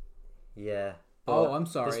weird. Yeah. Oh, But I'm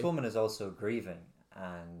sorry. This woman is also grieving,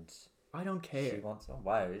 and I don't care. she wants. Oh,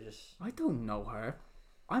 wow, you just. I don't know her.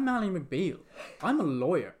 I'm Ally McBeal. I'm a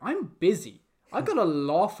lawyer. I'm busy. I got a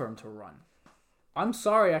law firm to run. I'm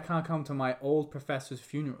sorry I can't come to my old professor's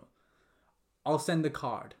funeral. I'll send a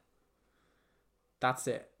card. That's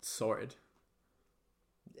it. Sorted.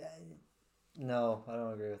 No, I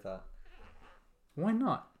don't agree with that. Why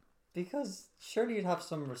not? Because surely you'd have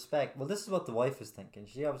some respect. Well, this is what the wife is thinking.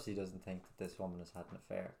 She obviously doesn't think that this woman has had an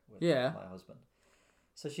affair with my husband.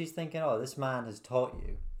 So she's thinking, oh, this man has taught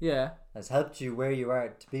you, Yeah. has helped you where you are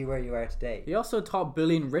to be where you are today. He also taught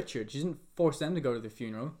Billy and Richard. She didn't force them to go to the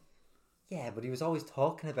funeral. Yeah, but he was always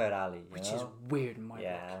talking about Ali, Which is weird in my book.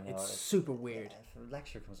 I know. It's super weird. Yeah, if a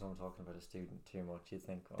lecturer comes home talking about a student too much, you'd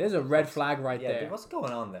think... Oh, There's a red flag right there. What's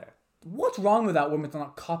going on there? What's wrong with that woman to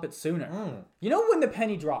not cop it sooner? You know when the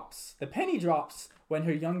penny drops? The penny drops when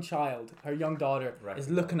her young child, her young daughter, is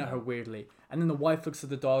looking at her weirdly. And then the wife looks at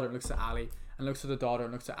the daughter and looks at Ali. And looks at the daughter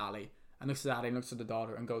and looks at Ali. And looks at Ali and looks at the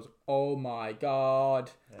daughter and goes, oh my God.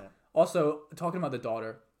 Yeah. Also, talking about the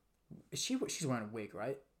daughter, she's wearing a wig,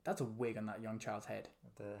 right? That's a wig on that young child's head.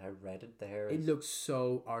 The hair It is... looked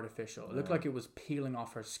so artificial. It looked like it was peeling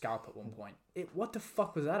off her scalp at one point. What the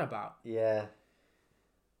fuck was that about? Yeah.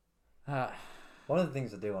 One of the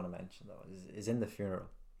things I do want to mention, though, is in the funeral,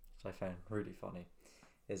 which I found really funny,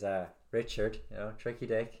 is Richard, Tricky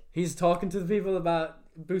Dick. He's talking to the people about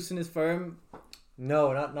boosting his firm.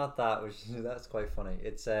 No, not that. That's quite funny.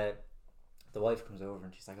 It's the wife comes over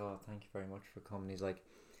and she's like, "Oh, thank you very much for coming." He's like,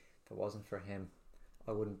 "If it wasn't for him,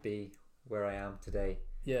 I wouldn't be where I am today."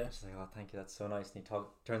 Yeah. She's like, "Oh, thank you. That's so nice." And he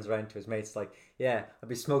turns around to his mates like, "Yeah, I'd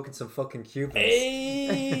be smoking some fucking Cubans."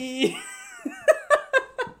 Hey!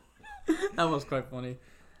 That was quite funny.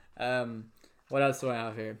 What else do I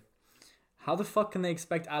have here? How the fuck can they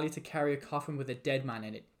expect Ali to carry a coffin with a dead man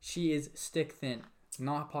in it? She is stick thin.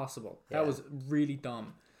 Not possible. That was really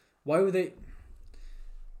dumb. Why would they...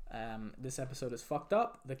 this episode is fucked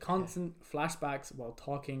up. The constant flashbacks while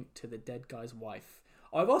talking to the dead guy's wife.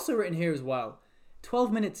 I've also written here as well.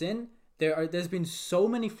 12 minutes in, there's been so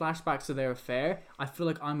many flashbacks to their affair. I feel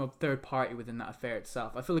like I'm a third party within that affair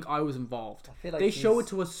itself. I feel like I was involved. I feel like they show it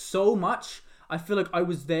to us so much. I feel like I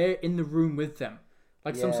was there in the room with them.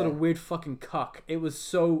 Like some sort of weird fucking cuck. It was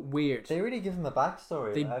so weird. They really give him a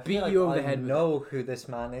backstory. They I beat feel like you over the head I with know who this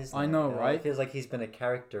man is now, I know, right? It feels like he's been a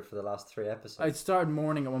character for the last 3 episodes. I started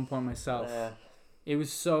mourning at one point myself. Yeah. It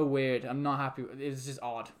was so weird. I'm not happy. It was just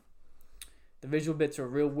odd. The visual bits were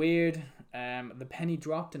real weird. The penny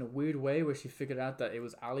dropped in a weird way where she figured out that it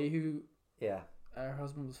was Ali who her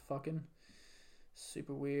husband was fucking.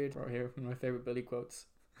 Super weird. Right here, one of my favorite Billy quotes.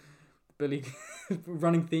 Billy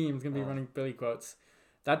running theme is gonna be running Billy quotes.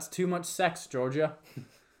 That's too much sex, Georgia.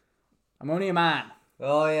 I'm only a man.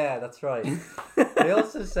 Oh yeah, that's right. He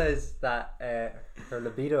also says that her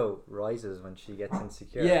libido rises when she gets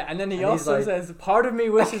insecure. Yeah, and then he also says, part of me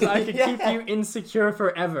wishes I could keep you insecure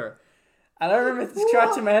forever. And I remember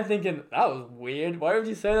scratching my head thinking, that was weird. Why would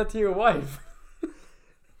you say that to your wife?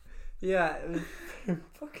 Yeah, it was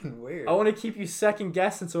fucking weird. I want to keep you second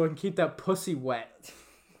guessing so I can keep that pussy wet.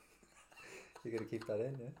 You're going to keep that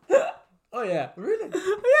in, yeah? Oh yeah. Really? Yeah, of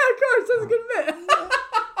course. That's a good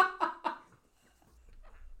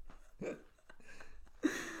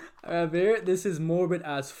bit. This is morbid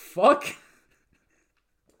as fuck.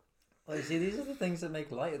 Well, you see, these are the things that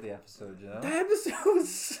make light of the episode, you know? The episode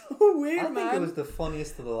was so weird, man. I think it was the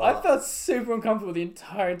funniest of the lot. I felt super uncomfortable the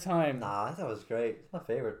entire time. Nah, I thought it was great. It's my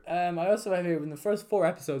favourite. I also have here, in the first 4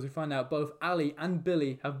 episodes, we find out both Ali and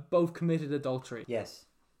Billy have both committed adultery. Yes.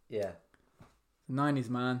 Yeah. 90s,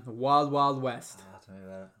 man. The wild, wild west. Tell me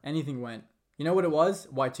about it. Anything went. You know what it was?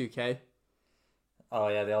 Y2K. Oh,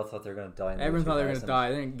 yeah, they all thought they were going to die. Everyone thought they were going to die.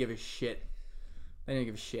 They didn't give a shit.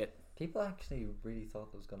 People actually really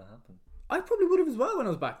thought that was going to happen. I probably would have as well when I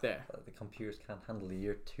was back there. The computers can't handle the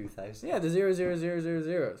year 2000. Yeah, the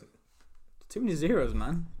 00000. Too many zeros,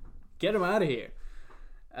 man. Get them out of here.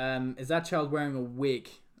 Is that child wearing a wig?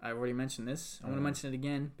 I've already mentioned this. I want to mention it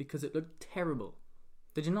again because it looked terrible.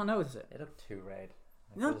 Did you not notice it? It looked too red.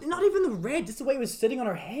 Not even the red, just the way it was sitting on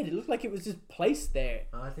her head. It looked like it was just placed there.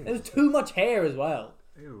 Oh, I think there was too much hair as well.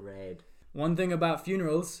 Very red. One thing about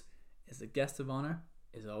funerals is the guest of honor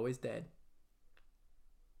is always dead.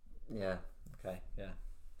 Yeah. Okay. Yeah.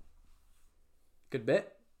 Good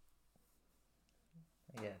bit?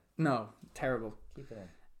 Yeah. No. Terrible. Keep it in.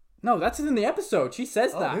 No, that's in the episode. She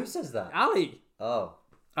says that. Who says that? Ali. Oh.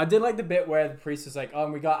 I did like the bit where the priest was like, "Oh,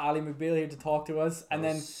 we got Ally McBeal here to talk to us," and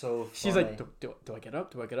then so she's like, do I get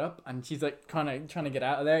up? Do I get up? And she's like, kind of trying to get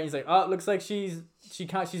out of there. And he's like, "Oh, it looks like she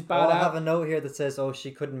can't. She's bad I out." have a note here that says, "Oh,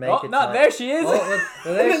 she couldn't make Oh, it." no, tonight." there she is. Oh,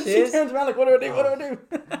 well, there and she then is. she turns around like, "What do I do? What do I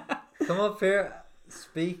do?" Come up here,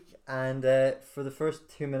 speak, and for the first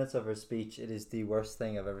 2 minutes of her speech, it is the worst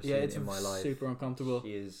thing I've ever seen in my life. Super uncomfortable.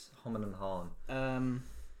 She is humming and hawing.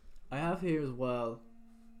 I have here as well.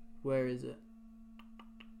 Where is it?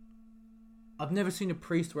 I've never seen a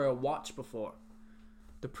priest wear a watch before.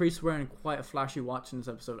 The priest wearing quite a flashy watch in this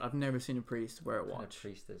episode. I've never seen a priest wear a watch. What kind of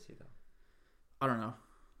priest is he though? I don't know.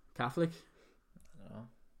 Catholic? I don't know.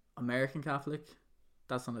 American Catholic?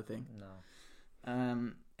 That's not a thing.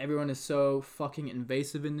 No. Everyone is so fucking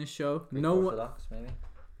invasive in this show. Greek no Orthodox, maybe.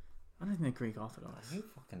 I don't think Greek Orthodox. Who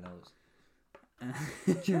fucking knows?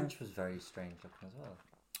 The church was very strange looking as well.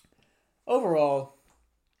 Overall,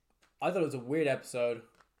 I thought it was a weird episode.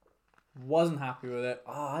 Wasn't happy with it.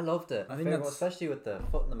 Oh, I loved it. I think that's... especially with the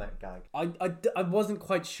foot in the mouth gag. I wasn't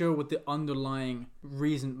quite sure what the underlying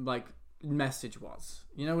reason, like, message was.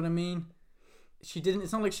 You know what I mean?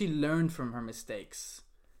 It's not like she learned from her mistakes.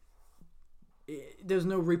 There's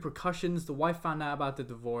no repercussions. The wife found out about the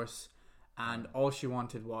divorce, and all she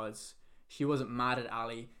wanted was, she wasn't mad at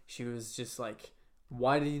Ally. She was just like,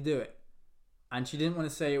 why did you do it? And she didn't want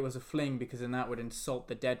to say it was a fling because then that would insult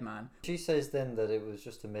the dead man. She says then that it was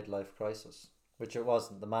just a midlife crisis, which it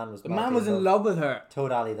wasn't. The man was in love with her.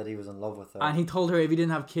 Told Ally that he was in love with her. And he told her if he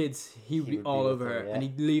didn't have kids, he would be all over her. Yeah. And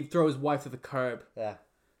he'd throw his wife to the curb. Yeah.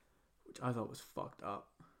 Which I thought was fucked up.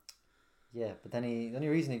 Yeah, but then the only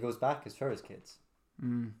reason he goes back is for his kids.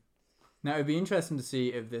 Now, it'd be interesting to see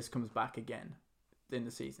if this comes back again in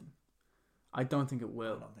the season. I don't think it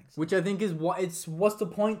will. I don't think so. Which I think is what's the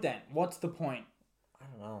point then? What's the point? I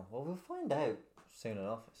don't know. Well, we'll find out soon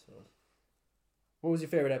enough, I suppose. What was your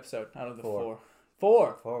favourite episode out of the 4?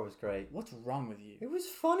 4? 4 was great. What's wrong with you? It was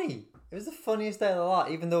funny. It was the funniest out of the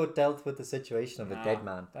lot, even though it dealt with the situation of a dead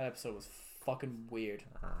man. That episode was fucking weird.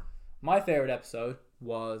 Ah. My favourite episode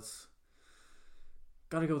was...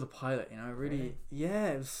 Gotta go with the pilot, you know. Yeah,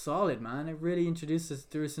 it was solid, man. It really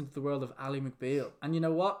threw us into the world of Ally McBeal. And you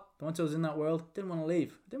know what? Once I was in that world, didn't want to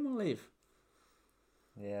leave.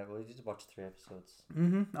 Yeah, well, you did watch 3 episodes.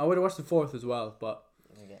 I would have watched the 4th as well, but...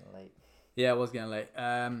 You're getting late. Yeah, it was getting late.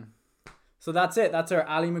 So that's it. That's our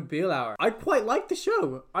Ally McBeal hour. I quite like the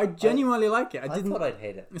show. I genuinely like it. I thought I'd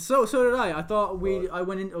hate it. So did I. I thought I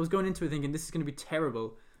was going into it thinking this is going to be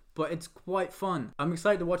terrible, but it's quite fun. I'm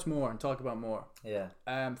excited to watch more and talk about more. Yeah.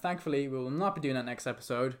 Thankfully, we will not be doing that next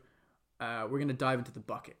episode. We're going to dive into the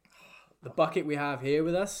bucket. The bucket we have here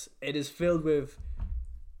with us, it is filled with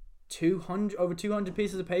over 200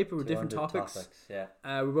 pieces of paper with different topics. Yeah.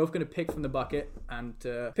 We're both going to pick from the bucket and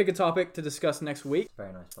pick a topic to discuss next week. It's a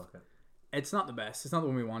very nice bucket. It's not the best. It's not the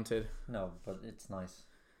one we wanted. No, but it's nice.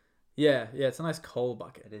 Yeah, it's a nice coal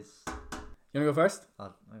bucket. It is. You want to go first?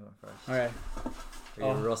 I'll go first. All right.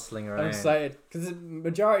 You're rustling around. I'm excited because the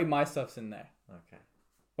majority of my stuff's in there. Okay.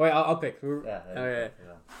 Wait, I'll pick. Yeah. Okay.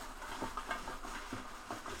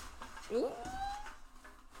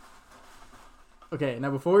 Okay, now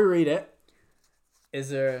before we read it,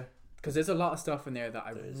 because there's a lot of stuff in there that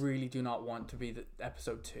I really do not want to be the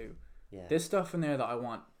episode 2. Yeah. There's stuff in there that I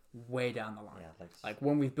want way down the line. Yeah, like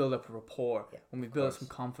when we build up a rapport, when we build up some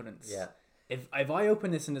confidence. Yeah. If I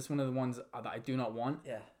open this and it's one of the ones that I do not want,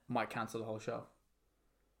 I might cancel the whole show.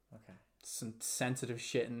 Okay. Some sensitive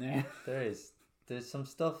shit in there. There's some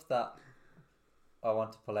stuff that I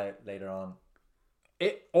want to pull out later on.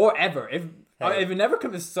 Or ever. If it never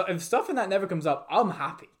comes, if stuff in that never comes up, I'm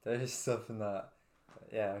happy. There's stuff in that.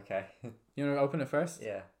 Yeah. Okay. You want to open it first?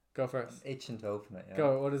 Yeah. Go first. I'm itching to open it. Yeah.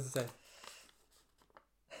 Go. What does it say?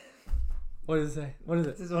 What does it say? What is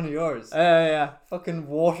it? This is one of yours. Yeah. Fucking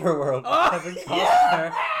Waterworld. Oh, Kevin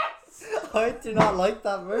Costner. I do not like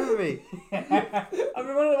that movie. I've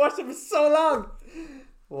been wanting to watch it for so long.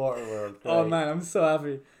 Waterworld. Great. Oh man, I'm so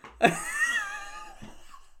happy.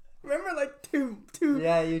 Remember, like two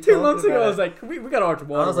months ago, I was like, we got to watch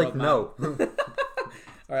Waterworld. I was like, no. All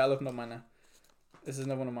right, I'll open up mine now. This is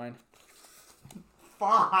another one of mine.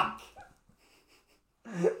 Fuck.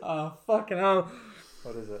 Oh fucking hell!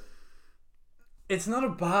 What is it? It's not a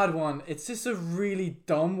bad one. It's just a really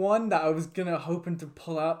dumb one that I was hoping to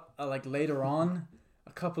pull up like later on,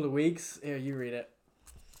 a couple of weeks. Here, you read it.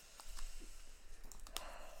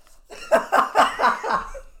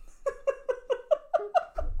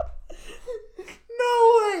 No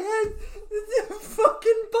way! It's the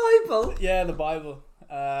fucking Bible. Yeah, the Bible.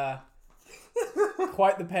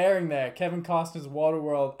 Quite the pairing there. Kevin Costner's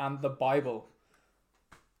Waterworld and the Bible.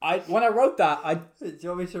 when I wrote that, Do you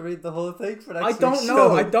want me to read the whole thing for next I don't week's know.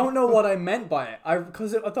 show? I don't know what I meant by it.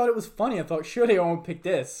 Because I thought it was funny. I thought surely I won't pick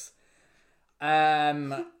this.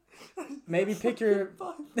 Maybe pick your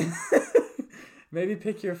maybe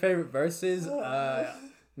pick your favorite verses.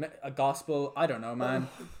 A gospel. I don't know, man.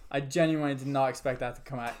 I genuinely did not expect that to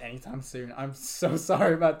come out anytime soon. I'm so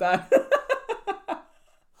sorry about that.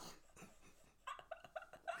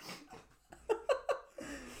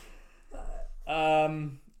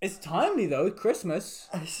 It's timely though. Christmas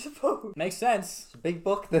I suppose. makes sense. It's a big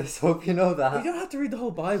book, this. Hope you know that. You don't have to read the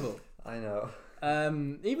whole Bible. I know.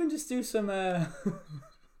 Even just do some. I'm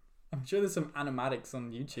sure there's some animatics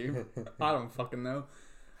on YouTube. I don't fucking know.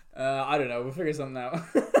 I don't know. We'll figure something out.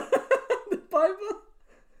 The Bible.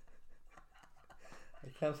 I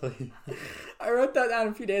can't believe. I wrote that down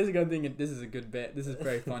a few days ago, thinking this is a good bit. This is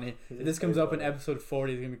very funny. If this comes up in episode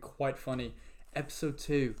 40, it's gonna be quite funny. Episode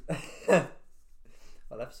 2.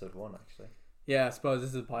 Well, episode 1 actually. Yeah, I suppose this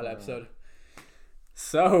is a pilot episode.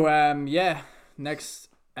 So, yeah, next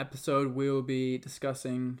episode we'll be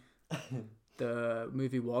discussing the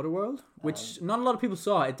movie Waterworld, which not a lot of people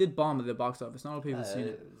saw. It did bomb at the box office. Not a lot of people have seen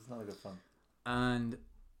it. It's not a good fun. And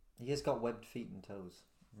He has got webbed feet and toes.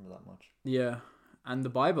 Remember that much. yeah, and the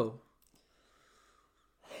Bible.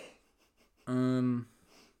 I'm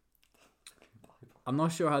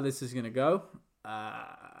not sure how this is gonna go.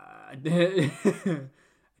 I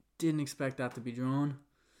didn't expect that to be drawn.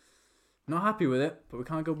 Not happy with it, but we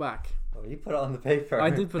can't go back. Oh, you put it on the paper. I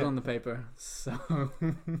did put it on the paper, so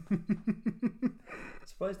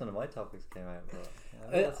Surprised none of my topics came out. But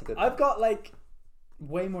that's a good. I've got like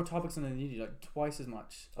way more topics than I needed, like twice as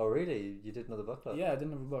much. Oh really? You did another book club? Yeah, I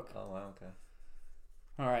didn't have a book. Oh wow. Okay.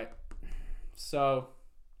 All right, so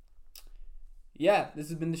yeah, this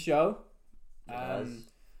has been the show.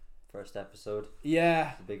 First episode.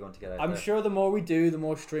 Yeah, It's a big one to get out. I'm there. sure the more we do, the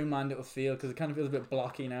more streamlined it will feel, because it kind of feels a bit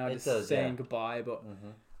blocky now, It just does, saying yeah. goodbye. But Mm-hmm.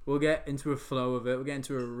 we'll get into a flow of it. We'll get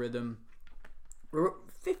into a rhythm. We're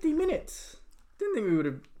 50 minutes. Didn't think we would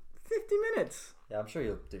have 50 minutes. Yeah, I'm sure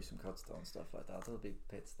you'll do some cuts though and stuff like that. There'll be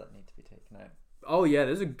bits that need to be taken out. Oh yeah,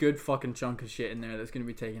 there's a good fucking chunk of shit in there that's going to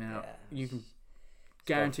be taken out. Yeah. You can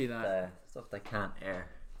guarantee that. Stuff that can't air.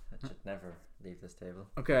 That should never leave this table.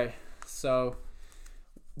 Okay, so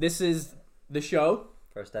this is the show,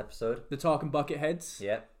 First episode. the Talking Bucketheads.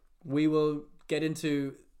 Yeah. We will get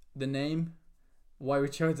into the name, why we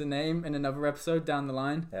chose the name in another episode down the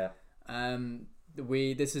line. Yeah.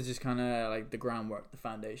 This is just kind of like the groundwork, the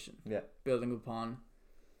foundation. Yeah. Building upon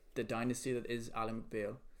the dynasty that is Ally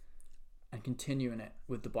McBeal and continuing it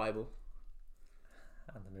with the Bible.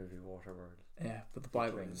 And the movie Waterworld. Yeah, but the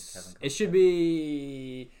Bible Featuring is, Kevin it should Costner.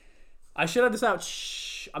 be. I should have this out.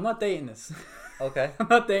 I'm not dating this. Okay. I'm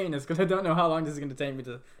not dating this because I don't know how long this is going to take me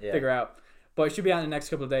to Yeah. figure out. But it should be out in the next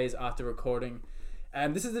couple of days after recording.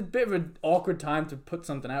 And this is a bit of an awkward time to put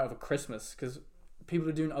something out over Christmas because people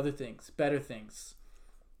are doing other things, better things.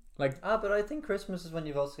 Like, But I think Christmas is when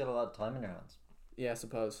you've also got a lot of time in your hands. yeah, I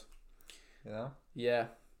suppose. You know? Yeah.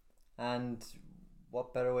 And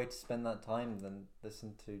what better way to spend that time than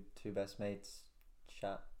listen to two best mates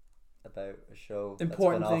chat about a show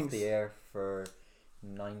Important that's been things. off the air for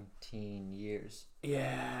 19 years.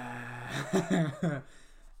 Yeah.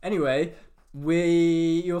 Anyway,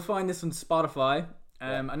 you'll find this on Spotify.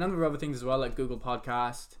 A number of other things as well, like Google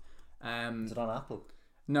Podcast. Is it on Apple?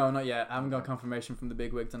 No, not yet. I haven't got confirmation from the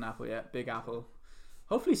big wigs on Apple yet. Big Apple.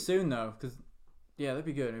 Hopefully soon though, because that'd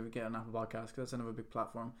be good if we get an Apple Podcast, because that's another big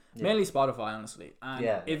platform. Yeah. Mainly Spotify, honestly. And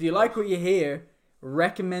Yeah, if of you like what you hear,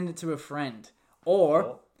 recommend it to a friend. Or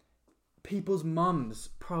Oh, people's mums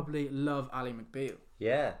probably love Ally McBeal.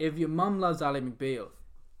 yeah. If your mum loves Ally McBeal,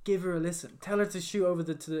 give her a listen. Tell her to shoot over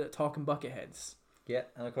to the Talking Bucketheads. Yeah.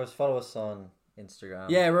 And of course, follow us on Instagram.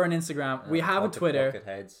 Yeah, we're on Instagram. We have a Talking Twitter,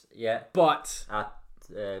 Bucketheads. Yeah. but At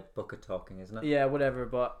Bucket Talking, isn't it? yeah, whatever.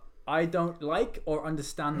 But I don't like or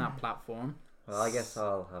understand that platform. Well, I guess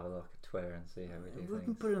I'll have a look at Twitter and see how we do We can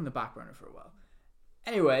things. put it in the back burner for a while.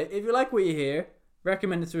 Anyway, if you like what you hear,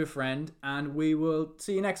 recommend it to a friend, and we will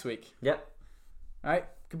see you next week. Yep. All right,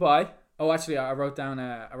 goodbye. Oh, actually, I wrote down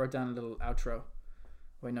a little outro.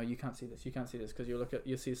 Wait, no, you can't see this. You can't see this because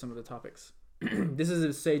you'll see some of the topics. This is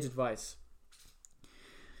a sage advice.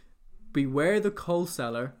 Beware the coal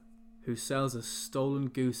seller who sells a stolen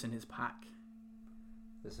goose in his pack.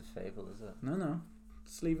 This is a fable, is it? No.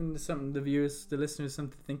 Just leaving the viewers, the listeners,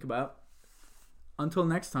 something to think about. Until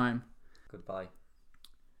next time. Goodbye.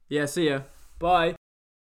 Yeah, see ya. Bye.